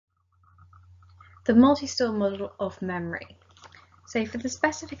The multi-store model of memory. So for the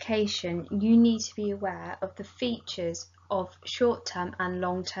specification, you need to be aware of the features of short-term and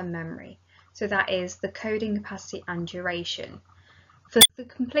long-term memory. So that is the coding capacity and duration. For the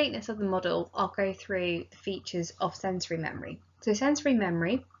completeness of the model, I'll go through the features of sensory memory. So sensory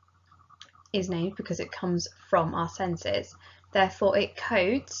memory is named because it comes from our senses. Therefore, it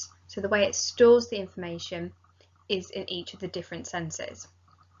codes, so the way it stores the information is in each of the different senses.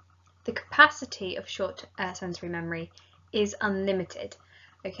 The capacity of short sensory memory is unlimited.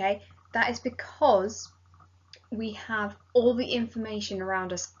 Okay, that is because we have all the information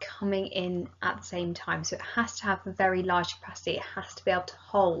around us coming in at the same time, so it has to have a very large capacity. It has to be able to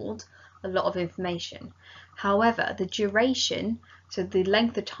hold a lot of information. However, the duration, so the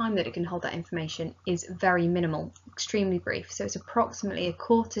length of time that it can hold that information, is very minimal, extremely brief. So it's approximately a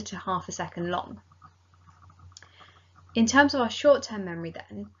quarter to half a second long. In terms of our short-term memory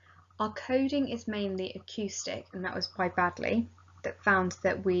then, our coding is mainly acoustic, and that was by Badley that found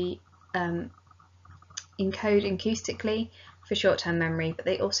that we encode acoustically for short-term memory, but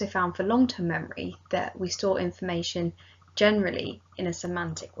they also found for long-term memory that we store information generally in a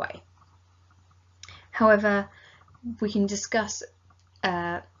semantic way. However, we can discuss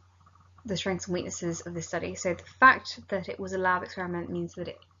the strengths and weaknesses of this study. So the fact that it was a lab experiment means that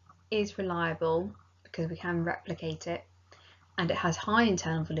it is reliable because we can replicate it, and it has high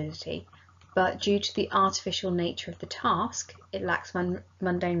internal validity, but due to the artificial nature of the task, it lacks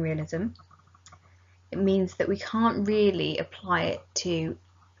mundane realism. It means that we can't really apply it to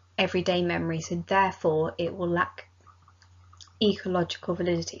everyday memory, so therefore it will lack ecological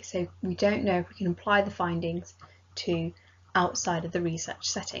validity. So we don't know if we can apply the findings to outside of the research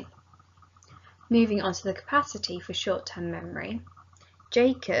setting. Moving on to the capacity for short-term memory,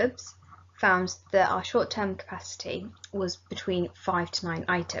 Jacobs found that our short-term capacity was between 5 to 9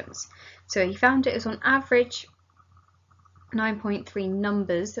 items. So he found it was on average 9.3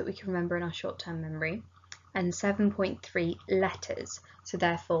 numbers that we can remember in our short-term memory and 7.3 letters, so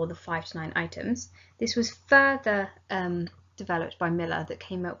therefore the 5 to 9 items. This was further developed by Miller, that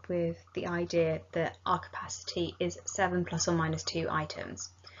came up with the idea that our capacity is 7 plus or minus 2 items.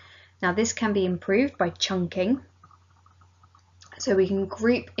 Now this can be improved by chunking, so we can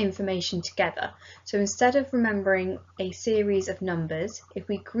group information together. So instead of remembering a series of numbers, if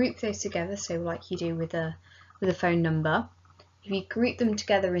we group those together, so like you do with a phone number, if you group them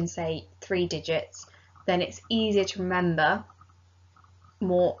together in say 3 digits, then it's easier to remember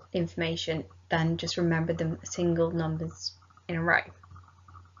more information than just remember them single numbers in a row.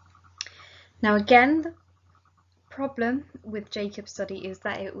 Now again, the problem with Jacob's study is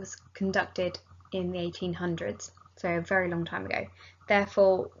that it was conducted in the 1800s, so a very long time ago.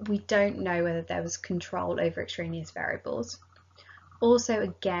 Therefore, we don't know whether there was control over extraneous variables. Also,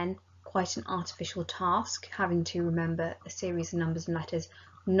 again, quite an artificial task, having to remember a series of numbers and letters,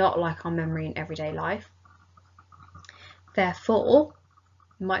 not like our memory in everyday life. Therefore,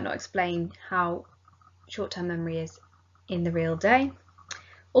 might not explain how short-term memory is in the real day.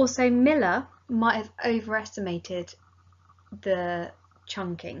 Also, Miller might have overestimated the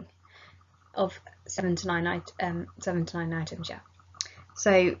chunking of 7 to 9 items. Yeah.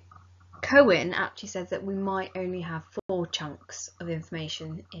 So Cohen actually says that we might only have 4 chunks of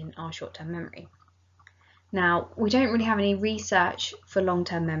information in our short-term memory. Now, we don't really have any research for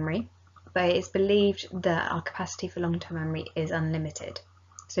long-term memory, but it's believed that our capacity for long-term memory is unlimited.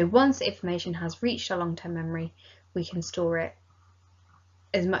 So once the information has reached our long-term memory, we can store it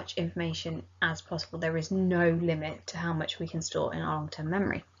as much information as possible. There is no limit to how much we can store in our long-term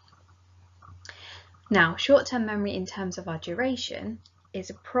memory. Now, short-term memory in terms of our duration is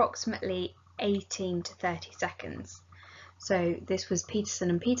approximately 18 to 30 seconds. So this was Peterson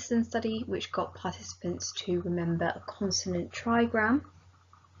and Peterson's study, which got participants to remember a consonant trigram.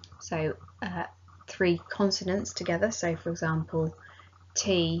 So 3 consonants together. So for example,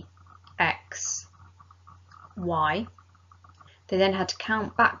 T, X, Y. They then had to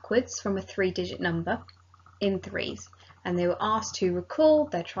count backwards from a 3-digit number in threes, and they were asked to recall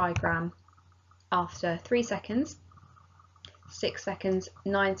their trigram after 3 seconds, 6 seconds,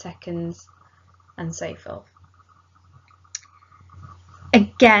 9 seconds, and so forth.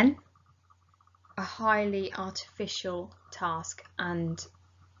 Again, a highly artificial task and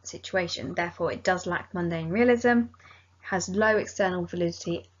situation, therefore it does lack mundane realism, has low external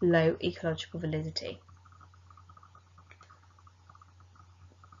validity, low ecological validity.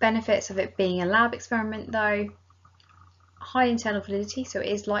 Benefits of it being a lab experiment though: high internal validity, so it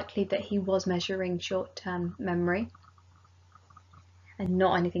is likely that he was measuring short-term memory and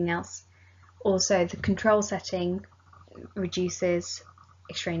not anything else. Also, the control setting reduces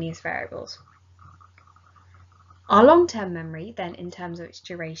extraneous variables. Our long-term memory, then, in terms of its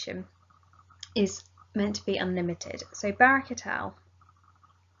duration, is meant to be unlimited. So Barrick et al.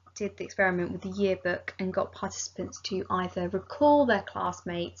 Did the experiment with the yearbook and got participants to either recall their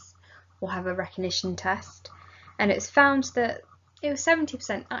classmates or have a recognition test, and it's found that it was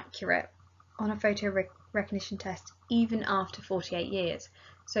 70% accurate on a photo recognition test even after 48 years.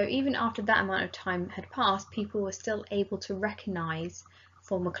 So even after that amount of time had passed, people were still able to recognise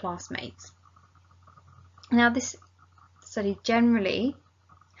former classmates. Now, this study generally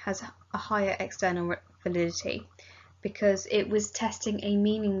has a higher external validity because it was testing a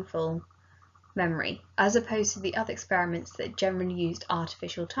meaningful memory, as opposed to the other experiments that generally used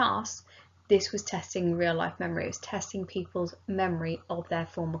artificial tasks. This was testing real life memory. It was testing people's memory of their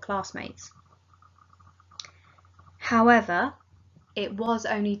former classmates. However, it was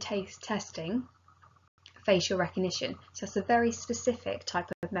only testing facial recognition, so it's a very specific type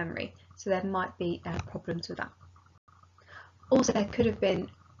of memory, so there might be problems with that. Also, there could have been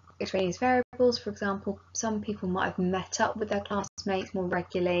extraneous variables. For example, some people might have met up with their classmates more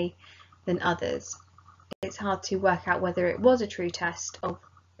regularly than others. It's hard to work out whether it was a true test of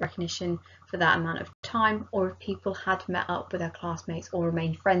recognition for that amount of time, or if people had met up with their classmates or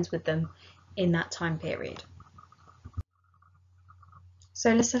remained friends with them in that time period.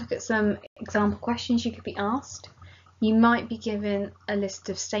 So let's look at some example questions you could be asked. You might be given a list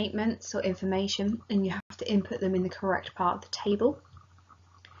of statements or information and you have to input them in the correct part of the table.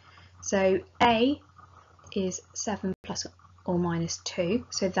 So A is 7 plus or minus 2,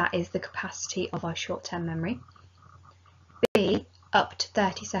 so that is the capacity of our short-term memory. B, up to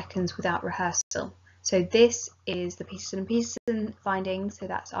 30 seconds without rehearsal. So this is the Peterson and Peterson findings, so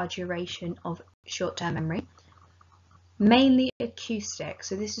that's our duration of short-term memory. Mainly acoustic,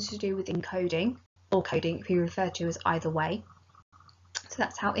 so this is to do with encoding or coding, if you refer to as either way. So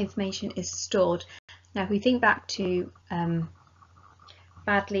that's how information is stored. Now, if we think back to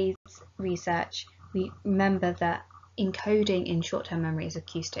Badley's research, we remember that encoding in short-term memory is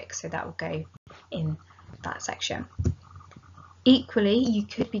acoustic, so that will go in that section. Equally, you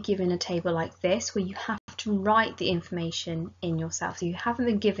could be given a table like this where you have to write the information in yourself. So you haven't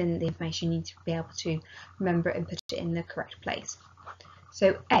been given the information, you need to be able to remember it and put it in the correct place.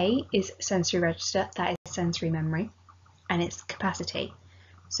 So A is sensory register, that is sensory memory, and its capacity.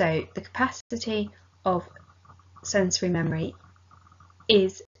 So the capacity of sensory memory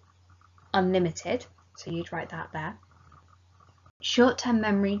is unlimited, so you'd write that there. Short-term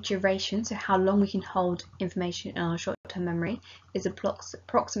memory duration, so how long we can hold information in our short-term memory, is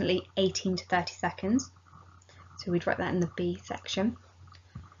approximately 18 to 30 seconds. So we'd write that in the B section.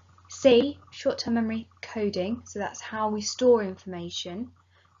 C, short-term memory coding, so that's how we store information.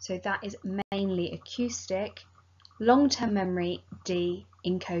 So that is mainly acoustic. Long-term memory, D,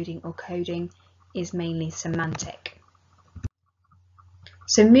 encoding or coding, is mainly semantic.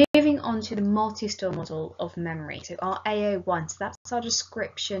 So moving on to the multi-store model of memory, so our AO1, so that's our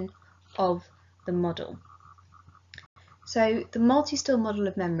description of the model. So the multi-store model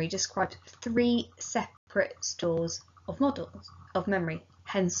of memory describes 3 separate stores of memory,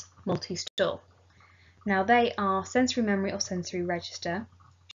 hence multi-store. Now they are sensory memory or sensory register,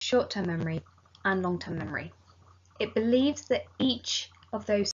 short-term memory and long-term memory. It believes that each of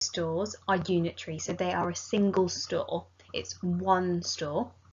those stores are unitary, so they are a single store. It's one store,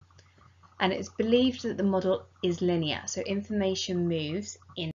 and it's believed that the model is linear, so information moves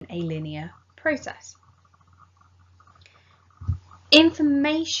in a linear process.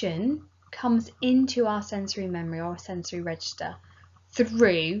 Information comes into our sensory memory or sensory register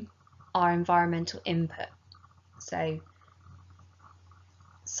through our environmental input, so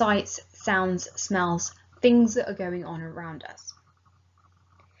sights, sounds, smells, things that are going on around us.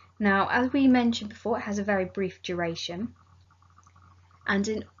 Now, as we mentioned before, it has a very brief duration. And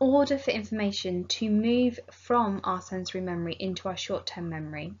in order for information to move from our sensory memory into our short-term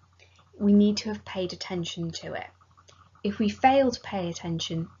memory, we need to have paid attention to it. If we fail to pay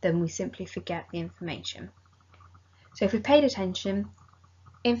attention, then we simply forget the information. So if we paid attention,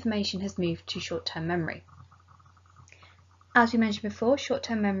 information has moved to short-term memory. As we mentioned before,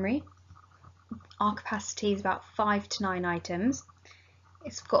 short-term memory, our capacity is about 5 to 9 items.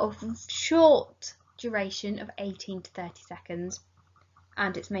 It's got a short duration of 18 to 30 seconds.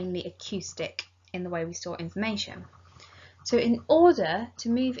 And it's mainly acoustic in the way we store information. So in order to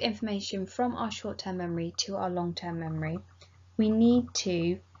move information from our short-term memory to our long-term memory, we need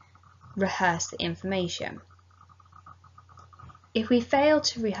to rehearse the information. If we fail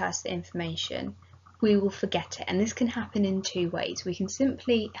to rehearse the information, we will forget it, and this can happen in 2 ways. We can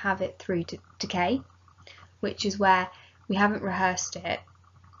simply have it through decay, which is where we haven't rehearsed it,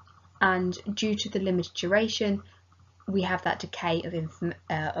 and due to the limited duration, we have that decay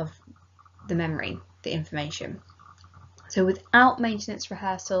of the memory, the information. So without maintenance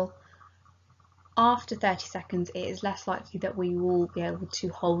rehearsal, after 30 seconds, it is less likely that we will be able to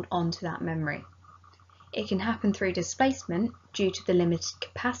hold on to that memory. It can happen through displacement due to the limited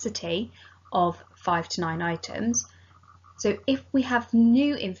capacity of 5 to 9 items. So if we have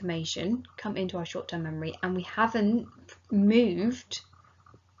new information come into our short-term memory and we haven't moved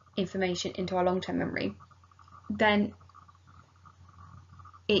information into our long-term memory, then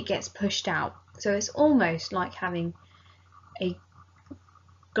it gets pushed out. So it's almost like having a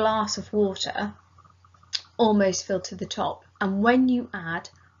glass of water almost filled to the top, and when you add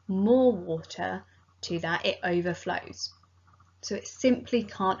more water to that, it overflows. So it simply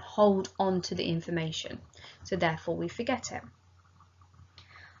can't hold on to the information, so therefore we forget it.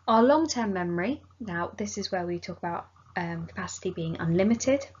 Our long-term memory, now this is where we talk about capacity being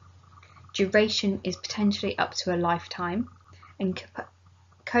unlimited. Duration is potentially up to a lifetime, and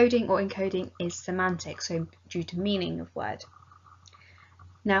coding or encoding is semantic, so due to meaning of word.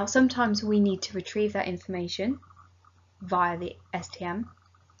 Now sometimes we need to retrieve that information via the STM.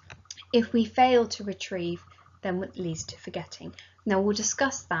 If we fail to retrieve, then it leads to forgetting. Now we'll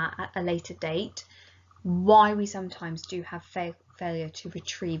discuss that at a later date, why we sometimes do have failure to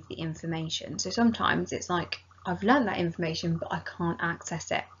retrieve the information. So sometimes it's like, I've learned that information but I can't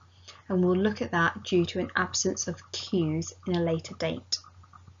access it, and we'll look at that due to an absence of cues in a later date.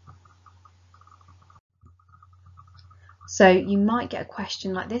 So you might get a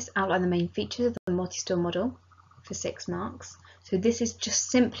question like this: outline the main features of the multi-store model, for 6 marks. So this is just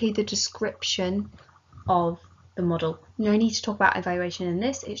simply the description of the model. No need to talk about evaluation in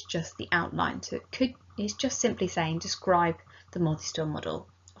this, it's just the outline. So it's just simply saying describe the multi-store model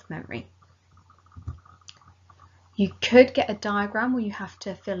of memory. You could get a diagram where you have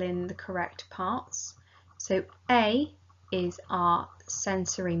to fill in the correct parts. So A is our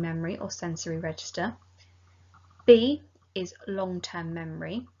sensory memory or sensory register. B is long-term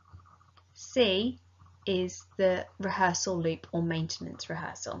memory. C is the rehearsal loop or maintenance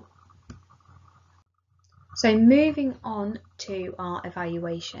rehearsal. So moving on to our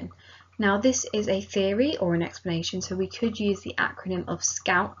evaluation. Now this is a theory or an explanation, so we could use the acronym of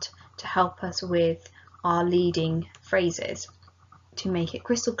SCOUT to help us with our leading phrases to make it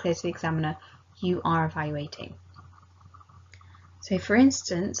crystal clear to the examiner you are evaluating. So for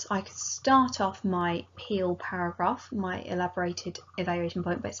instance, I could start off my Peel paragraph, my elaborated evaluation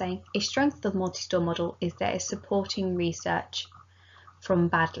point, by saying a strength of the multi-store model is there is supporting research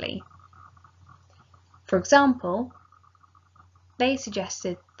from Badley. For example, they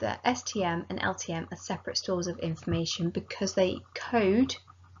suggested that STM and LTM are separate stores of information because they code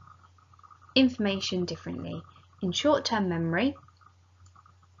information differently. In short-term memory,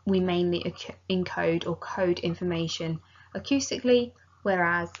 we mainly encode or code information acoustically,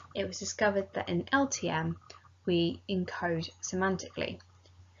 whereas it was discovered that in LTM we encode semantically.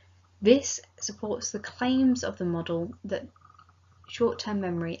 This supports the claims of the model that short-term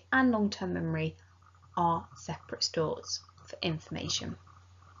memory and long-term memory are separate stores for information.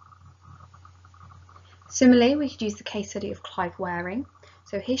 Similarly, we could use the case study of Clive Waring.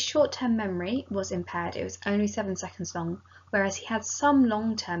 So his short-term memory was impaired, it was only 7 seconds long, whereas he had some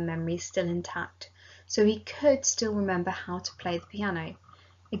long-term memory still intact, so he could still remember how to play the piano.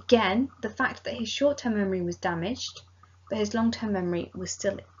 Again, the fact that his short-term memory was damaged, but his long-term memory was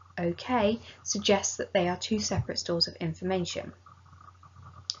still okay, suggests that they are 2 separate stores of information.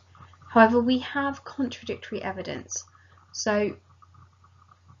 However, we have contradictory evidence. So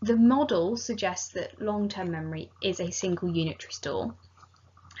the model suggests that long-term memory is a single unitary store.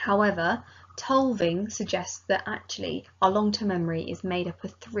 However, Tolving suggests that actually our long-term memory is made up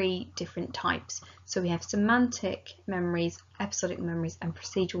of 3 different types. So we have semantic memories, episodic memories, and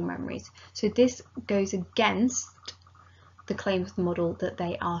procedural memories. So this goes against the claim of the model that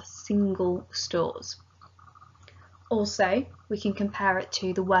they are single stores. Also, we can compare it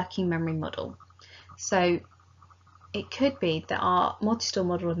to the working memory model. So it could be that our multi-store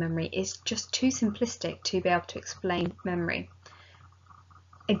model of memory is just too simplistic to be able to explain memory.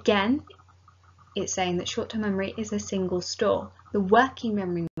 Again, it's saying that short-term memory is a single store. The working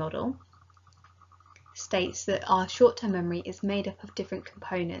memory model states that our short-term memory is made up of different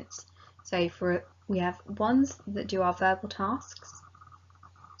components. So we have ones that do our verbal tasks,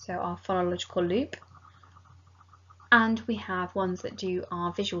 so our phonological loop, and we have ones that do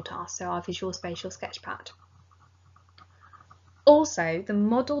our visual tasks, so our visual spatial sketchpad. Also, the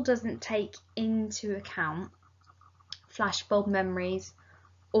model doesn't take into account flashbulb memories,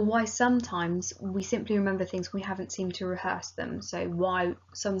 or why sometimes we simply remember things we haven't seemed to rehearse them, so why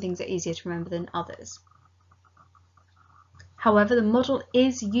some things are easier to remember than others. However, the model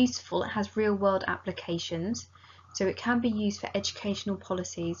is useful, it has real-world applications, so it can be used for educational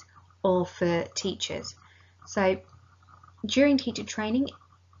policies or for teachers. So during teacher training,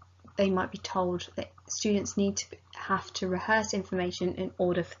 they might be told that students have to rehearse information in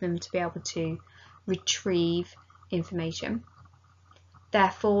order for them to be able to retrieve information.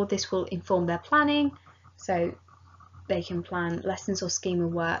 Therefore, this will inform their planning, so they can plan lessons or schema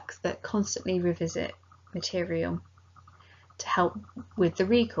work that constantly revisit material to help with the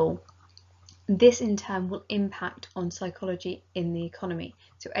recall. This in turn will impact on psychology in the economy.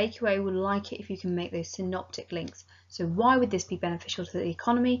 So AQA will like it if you can make those synoptic links. So why would this be beneficial to the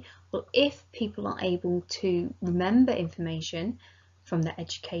economy? Well, if people are able to remember information from their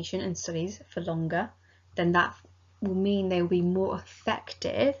education and studies for longer, then that will mean they will be more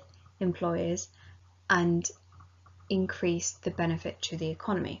effective employers and increase the benefit to the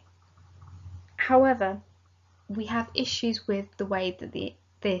economy. However, we have issues with the way that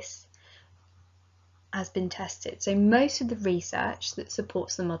this has been tested. So most of the research that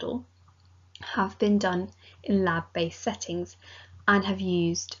supports the model have been done in lab-based settings and have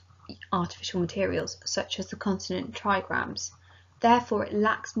used artificial materials such as the consonant trigrams. Therefore, it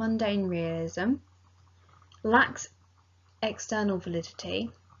lacks mundane realism, lacks external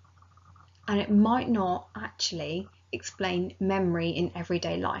validity, and it might not actually explain memory in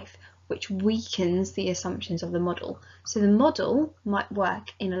everyday life, which weakens the assumptions of the model. So the model might work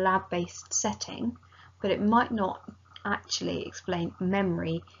in a lab-based setting, but it might not actually explain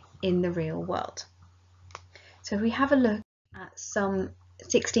memory in the real world. So if we have a look at some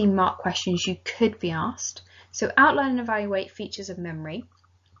 16-mark questions you could be asked. So outline and evaluate features of memory.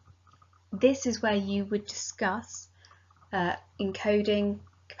 This is where you would discuss encoding,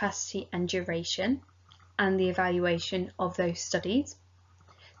 capacity and duration and the evaluation of those studies.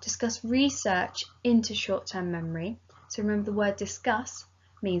 Discuss research into short-term memory. So remember, the word discuss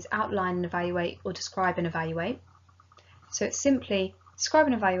means outline and evaluate or describe and evaluate. So it's simply describe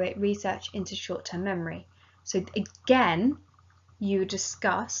and evaluate research into short-term memory. So again, you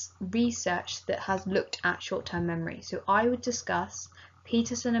discuss research that has looked at short-term memory. So I would discuss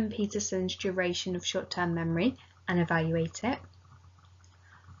Peterson and Peterson's duration of short-term memory and evaluate it.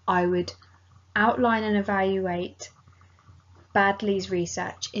 I would outline and evaluate Badley's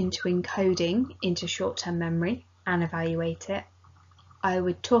research into encoding into short-term memory and evaluate it. I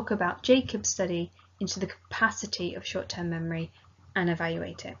would talk about Jacob's study into the capacity of short-term memory and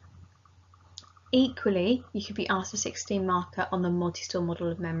evaluate it. Equally, you could be asked a 16-marker on the multi-store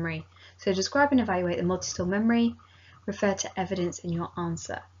model of memory. So describe and evaluate the multi-store memory, refer to evidence in your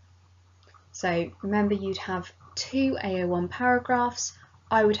answer. So remember, you'd have 2 AO1 paragraphs.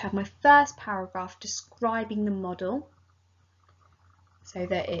 I would have my first paragraph describing the model so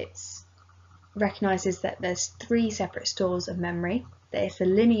that it recognises that there's 3 separate stores of memory, that it's a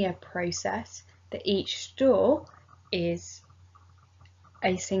linear process, that each store is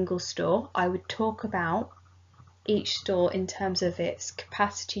a single store. I would talk about each store in terms of its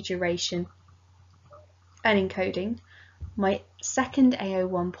capacity, duration and encoding. My second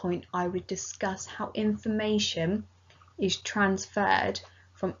AO1 point, I would discuss how information is transferred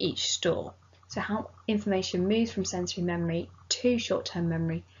from each store. So how information moves from sensory memory to short-term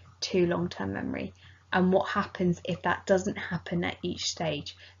memory to long-term memory, and what happens if that doesn't happen at each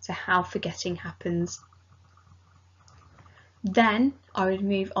stage. So how forgetting happens. Then I would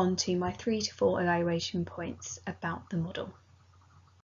move on to my 3 to 4 evaluation points about the model.